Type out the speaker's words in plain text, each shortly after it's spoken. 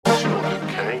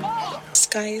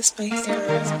guy is my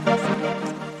hero.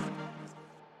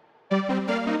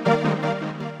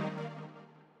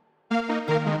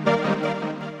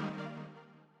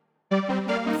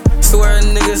 Swear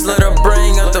niggas let her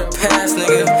bring up the past,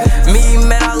 nigga. Me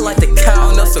mad, I like to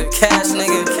count up some cash,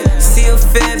 nigga. See a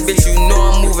fat bitch, you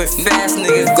know I'm moving fast,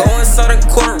 nigga. Go inside the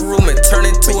courtroom and turn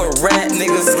into a rat,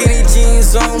 nigga. Skinny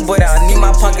jeans on, but I need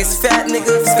my pockets fat,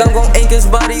 nigga. Skunk gon' ink his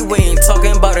body, we ain't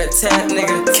talking about a tap,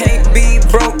 nigga. Can't be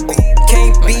broke,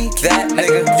 can't be that,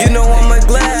 nigga. You know I'm a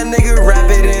glad nigga, wrap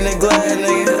it in a glad,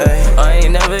 nigga. I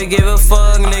ain't never give a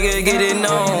fuck, nigga, get it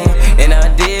known. And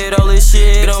I did all this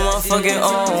shit on my fucking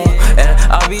own. And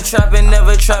I be trapping,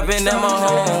 never trapping at my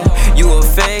home. You a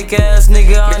fake ass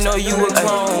nigga, I know you a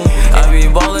clone. I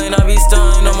be ballin', I be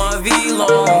stunning on my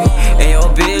V-long. And your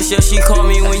bitch, yeah, she call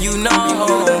me when you not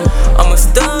home. I'ma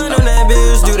stun on that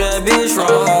bitch, do that bitch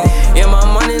wrong. Yeah, my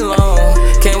money long,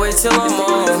 can't wait till I'm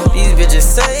on. These bitches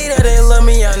say that they love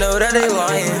me, I know that they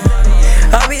lying.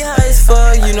 I be high as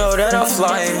fuck, you know that I'm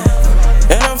flying.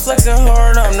 And I'm flexing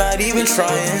hard, I'm not even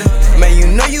trying. Man, you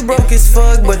know you broke as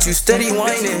fuck, but you steady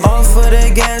whining. Off of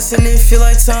that gas and it feel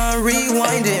like time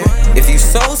rewinding. If you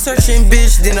soul searching,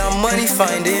 bitch, then I'm money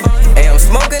finding. Hey, I'm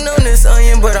smoking on this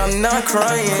onion, but I'm not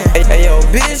crying. Hey, yo,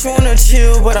 bitch wanna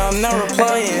chill, but I'm not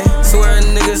replying. Swear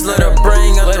niggas let her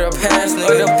bring up the past,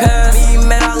 nigga. Me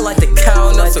mad, I like to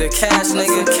count up some cash,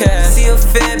 nigga. See a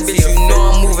fat bitch, you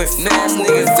know I'm moving fast,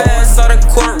 nigga. Fast out the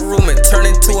courtroom and turn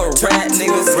into a rat,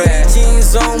 nigga.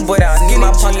 Jeans on, but I need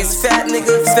my pockets fat,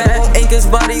 nigga. Fat ink his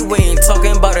body, we ain't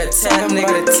talking about a tap,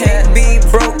 nigga. Can't be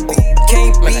broke,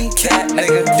 can't be cat,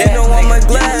 nigga. You know I'm a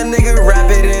glad nigga, wrap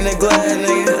it in a glad,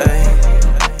 nigga.